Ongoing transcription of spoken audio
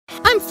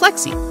I'm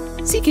Flexi,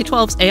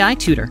 CK12's AI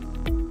tutor.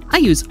 I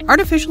use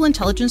artificial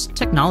intelligence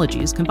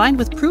technologies combined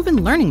with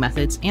proven learning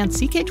methods and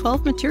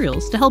CK12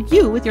 materials to help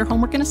you with your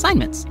homework and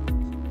assignments.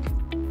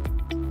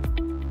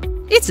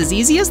 It's as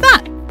easy as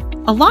that.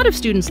 A lot of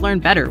students learn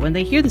better when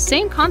they hear the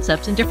same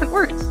concepts in different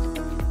words.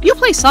 You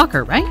play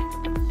soccer, right?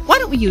 Why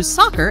don't we use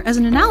soccer as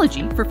an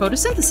analogy for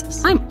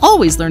photosynthesis? I'm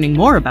always learning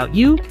more about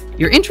you,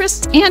 your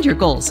interests, and your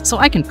goals, so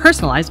I can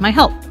personalize my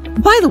help.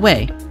 By the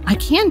way, I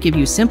can give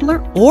you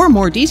simpler or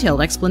more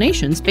detailed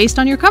explanations based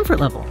on your comfort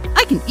level.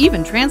 I can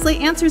even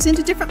translate answers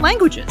into different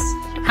languages.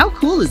 How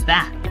cool is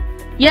that?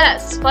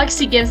 Yes,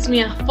 Flexi gives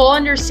me a full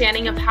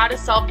understanding of how to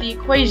solve the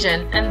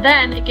equation, and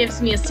then it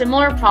gives me a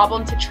similar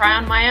problem to try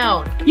on my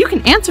own. You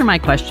can answer my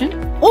question,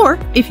 or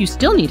if you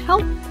still need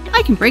help,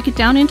 I can break it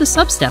down into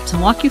sub-steps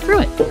and walk you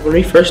through it. When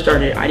we first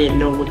started, I didn't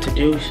know what to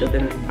do, so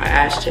then I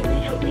asked him and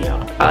he helped me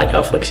out. I like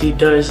how Flexi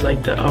does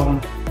like the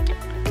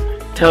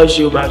tells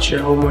you about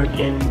your homework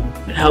and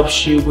it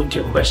helps you with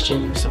your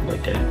questions and stuff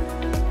like that.